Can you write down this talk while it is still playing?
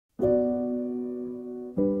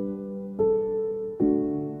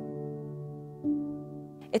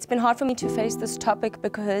It's been hard for me to face this topic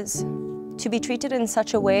because to be treated in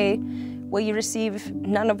such a way where you receive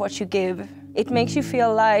none of what you give, it makes you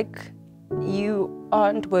feel like you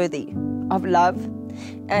aren't worthy of love.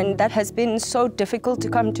 And that has been so difficult to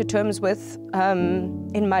come to terms with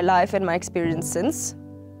in my life and my experience since.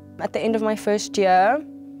 At the end of my first year,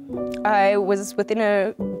 I was within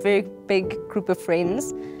a very big group of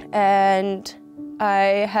friends, and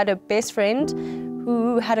I had a best friend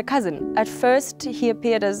who had a cousin. At first, he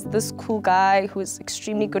appeared as this cool guy who was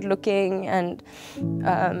extremely good looking and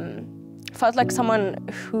felt like someone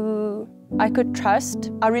who I could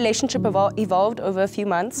trust. Our relationship evolved over a few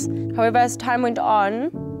months. However, as time went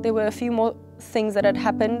on, there were a few more things that had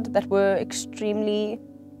happened that were extremely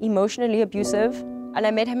emotionally abusive. And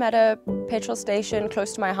I met him at a petrol station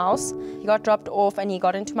close to my house. He got dropped off and he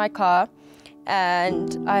got into my car.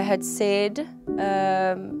 And I had said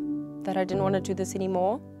that I didn't want to do this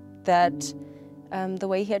anymore, that the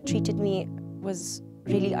way he had treated me was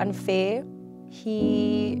really unfair.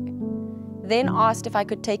 He then asked if I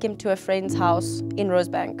could take him to a friend's house in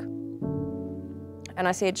Rosebank. And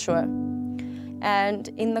I said, sure. And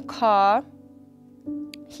in the car,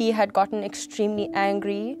 he had gotten extremely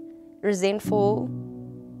angry, resentful,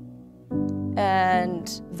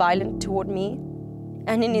 and violent toward me.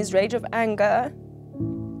 And in his rage of anger,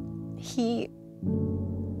 he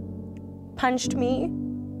punched me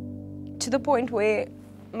to the point where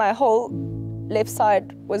my whole left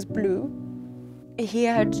side was blue. He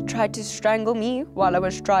had tried to strangle me while I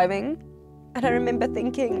was driving. And I remember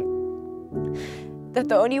thinking that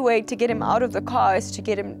the only way to get him out of the car is to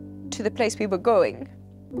get him to the place we were going.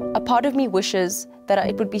 A part of me wishes that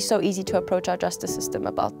it would be so easy to approach our justice system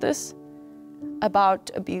about this, about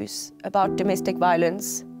abuse, about domestic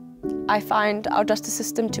violence. I find our justice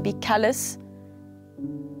system to be callous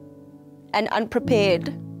and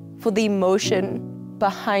unprepared for the emotion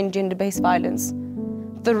behind gender-based violence,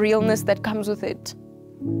 the realness that comes with it.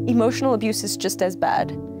 Emotional abuse is just as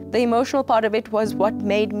bad. The emotional part of it was what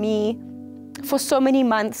made me, for so many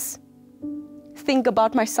months, think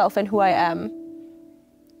about myself and who I am.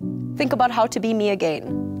 Think about how to be me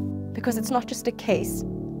again. Because it's not just a case,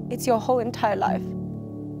 it's your whole entire life.